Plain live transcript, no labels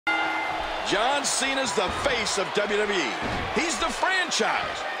John Cena's the face of WWE. He's the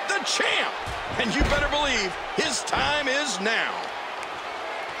franchise, the champ. And you better believe his time is now.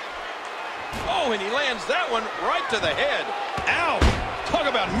 Oh, and he lands that one right to the head. Ow! Talk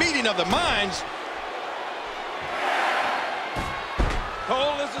about meeting of the minds.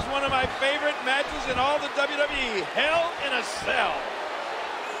 Cole, this is one of my favorite matches in all the WWE. Hell in a Cell.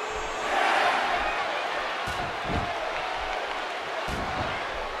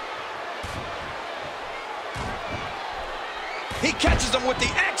 He catches him with the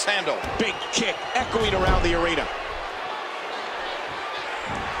axe handle. Big kick echoing around the arena.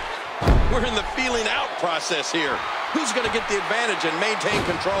 We're in the feeling out process here. Who's going to get the advantage and maintain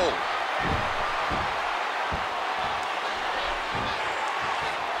control?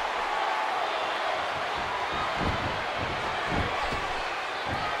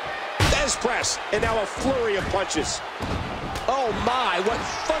 Press, and now a flurry of punches. Oh my, what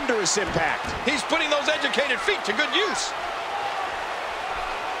thunderous impact. He's putting those educated feet to good use.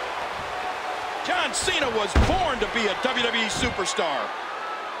 John Cena was born to be a WWE superstar.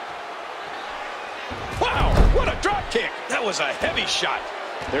 Wow, what a drop kick. That was a heavy shot.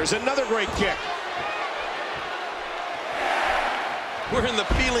 There's another great kick. We're in the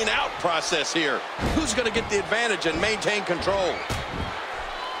feeling out process here. Who's going to get the advantage and maintain control?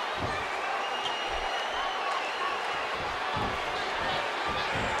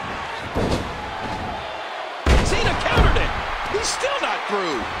 He's still not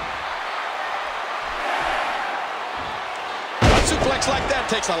through. A suplex like that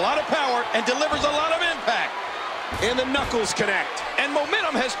takes a lot of power and delivers a lot of impact. And the knuckles connect. And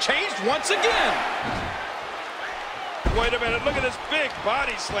momentum has changed once again. Wait a minute, look at this big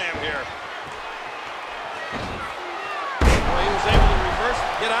body slam here. Well, he was able to reverse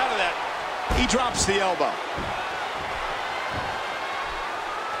and get out of that. He drops the elbow.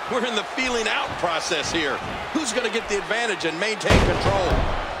 We're in the feeling out process here. Who's going to get the advantage and maintain control?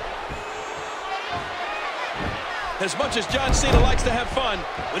 As much as John Cena likes to have fun,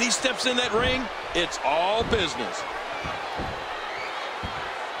 when he steps in that ring, it's all business.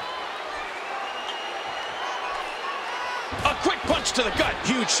 A quick punch to the gut.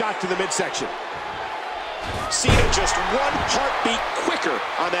 Huge shot to the midsection. Cena just one heartbeat quicker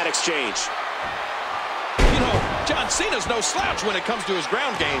on that exchange. You know, John Cena's no slouch when it comes to his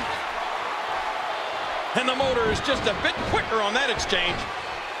ground game. And the motor is just a bit quicker on that exchange.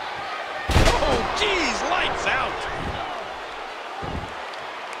 Oh, geez, lights out.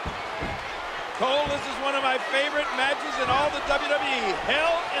 Cole, this is one of my favorite matches in all the WWE.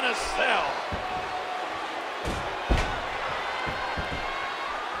 Hell in a Cell.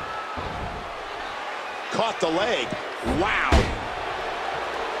 Caught the leg. Wow.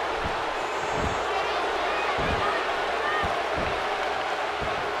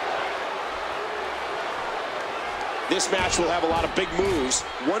 This match will have a lot of big moves.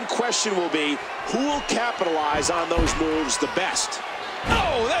 One question will be, who will capitalize on those moves the best?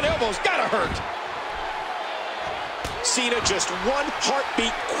 Oh, that elbow's gotta hurt. Cena just one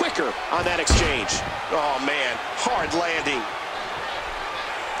heartbeat quicker on that exchange. Oh, man, hard landing.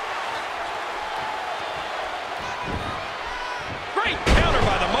 Great counter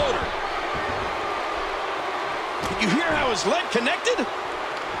by the motor. Did you hear how his leg connected?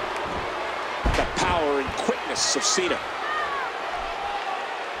 The power and quickness of Cena.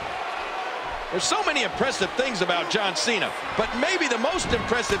 There's so many impressive things about John Cena, but maybe the most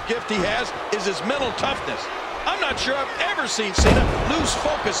impressive gift he has is his mental toughness. I'm not sure I've ever seen Cena lose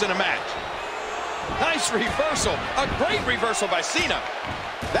focus in a match. Nice reversal, a great reversal by Cena.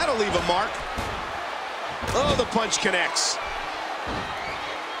 That'll leave a mark. Oh, the punch connects.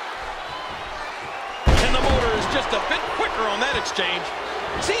 And the motor is just a bit quicker on that exchange.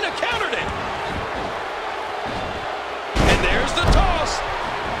 Cena countered it. And there's the toss.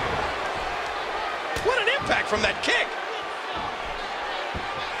 What an impact from that kick.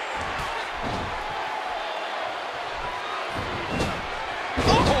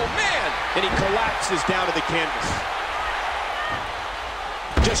 Oh, man. And he collapses down to the canvas.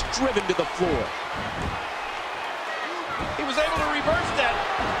 Just driven to the floor. He was able to reverse that.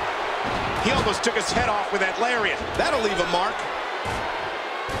 He almost took his head off with that lariat. That'll leave a mark.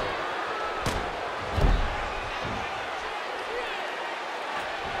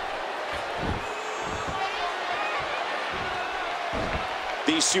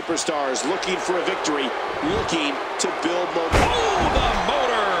 These superstars looking for a victory, looking to build momentum. Oh, the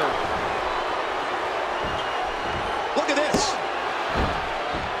motor! Look at this.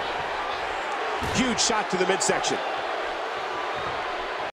 Huge shot to the midsection.